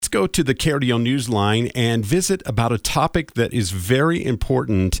go to the KRDO Newsline and visit about a topic that is very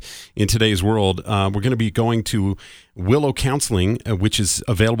important in today's world. We're going to be going to Willow Counseling, which is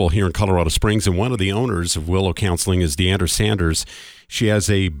available here in Colorado Springs, and one of the owners of Willow Counseling is Deandra Sanders. She has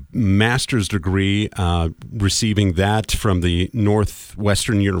a master's degree, receiving that from the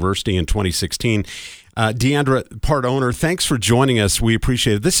Northwestern University in 2016. Deandra, part owner, thanks for joining us. We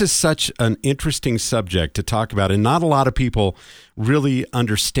appreciate it. This is such an interesting subject to talk about, and not a lot of people really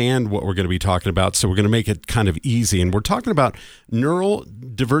understand what we're going to be talking about, so we're going to make it kind of easy. And we're talking about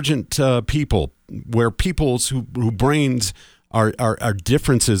neurodivergent people, where people's who brains are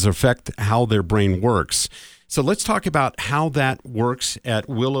differences affect how their brain works. So let's talk about how that works at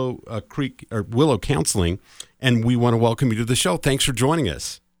Willow Creek or Willow Counseling, and we want to welcome you to the show. Thanks for joining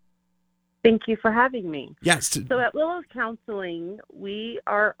us. Thank you for having me. Yes. So at Willow Counseling, we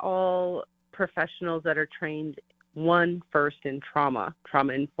are all professionals that are trained, first in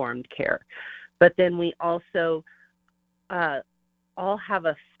trauma-informed care. But then we also all have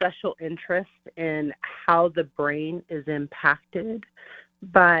a special interest in how the brain is impacted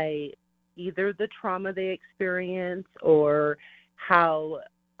by either the trauma they experience or how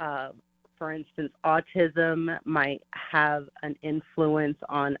for instance, autism might have an influence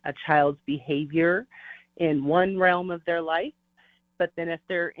on a child's behavior in one realm of their life, but then if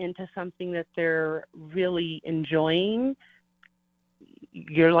they're into something that they're really enjoying,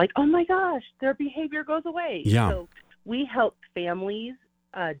 you're like, oh my gosh, their behavior goes away. Yeah. So we help families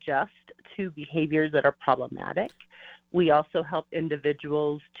adjust to behaviors that are problematic. We also help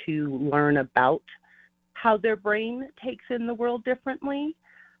individuals to learn about how their brain takes in the world differently.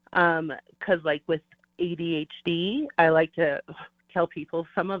 Because like with ADHD, I like to tell people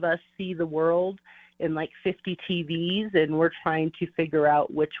some of us see the world in like 50 TVs, and we're trying to figure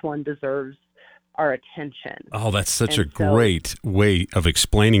out which one deserves our attention. Oh, that's such a great way of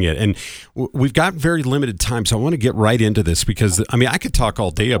explaining it. And we've got very limited time, so I want to get right into this because, I mean, I could talk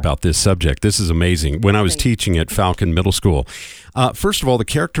all day about this subject. This is amazing. When I was teaching at Falcon Middle School, first of all, the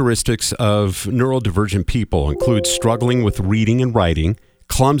characteristics of neurodivergent people include struggling with reading and writing,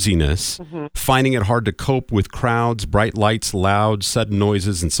 clumsiness, finding it hard to cope with crowds, bright lights, loud, sudden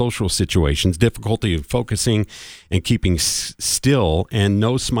noises, and social situations, difficulty of focusing and keeping still, and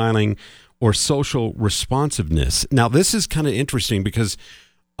no smiling or social responsiveness. Now, this is kind of interesting because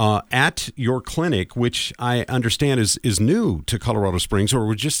at your clinic, which I understand is new to Colorado Springs, or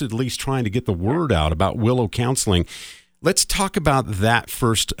we're just at least trying to get the word out about Willow Counseling. Let's talk about that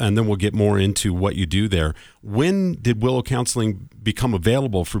first, and then we'll get more into what you do there. When did Willow Counseling become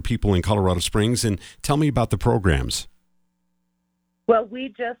available for people in Colorado Springs? And tell me about the programs. Well, we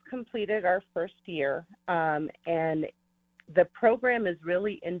just completed our first year, and the program is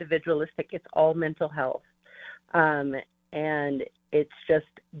really individualistic. It's all mental health, and it's just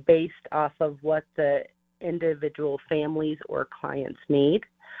based off of what the individual families or clients need.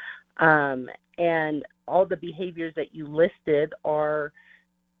 And all the behaviors that you listed are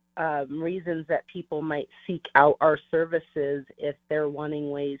reasons that people might seek out our services if they're wanting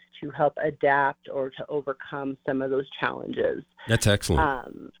ways to help adapt or to overcome some of those challenges. That's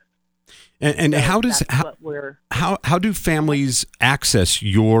excellent. And so how do families access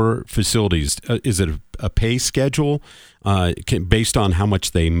your facilities? Is it a pay schedule based on how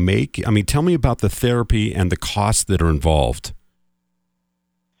much they make? I mean, tell me about the therapy and the costs that are involved.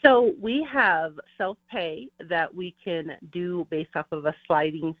 So we have self-pay that we can do based off of a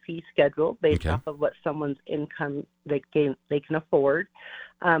sliding fee schedule based off of what someone's income they can afford.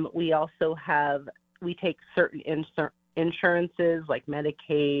 We also we take certain insurances like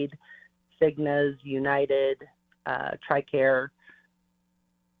Medicaid, Cignas, United, TRICARE,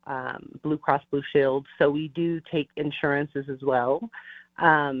 Blue Cross Blue Shield. So we do take insurances as well.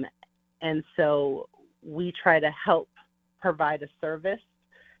 And so we try to help provide a service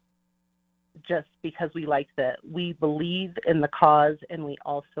just because we believe in the cause, and we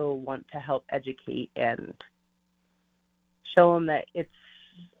also want to help educate and show them that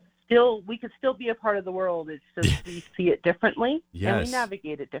we could still be a part of the world. It's just we see it differently, and we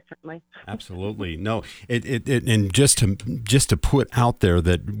navigate it differently. Absolutely. No, and just to put out there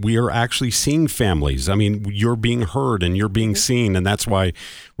that we are actually seeing families. I mean, you're being heard and you're being seen, and that's why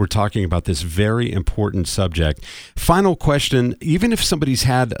we're talking about this very important subject. Final question, even if somebody's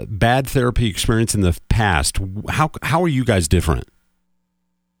had bad therapy experience in the past, how are you guys different?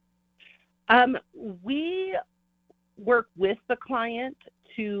 We work with the client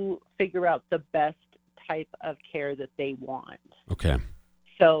to figure out the best type of care that they want. Okay.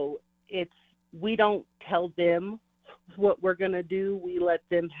 So we don't tell them what we're going to do. We let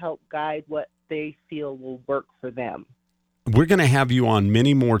them help guide what they feel will work for them. We're going to have you on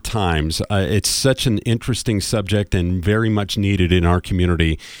many more times. It's such an interesting subject and very much needed in our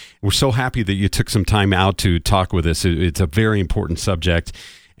community. We're so happy that you took some time out to talk with us. It's a very important subject,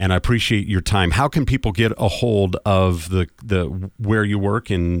 and I appreciate your time. How can people get a hold of the where you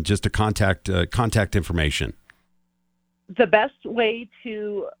work and just a contact information? The best way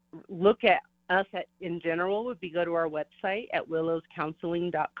to look at us in general would be go to our website at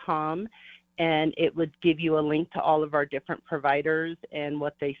willowscounseling.com. And it would give you a link to all of our different providers and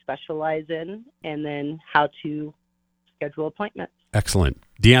what they specialize in, and then how to schedule appointments. Excellent.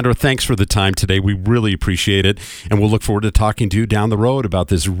 Deandra, thanks for the time today. We really appreciate it, and we'll look forward to talking to you down the road about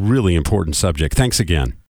this really important subject. Thanks again.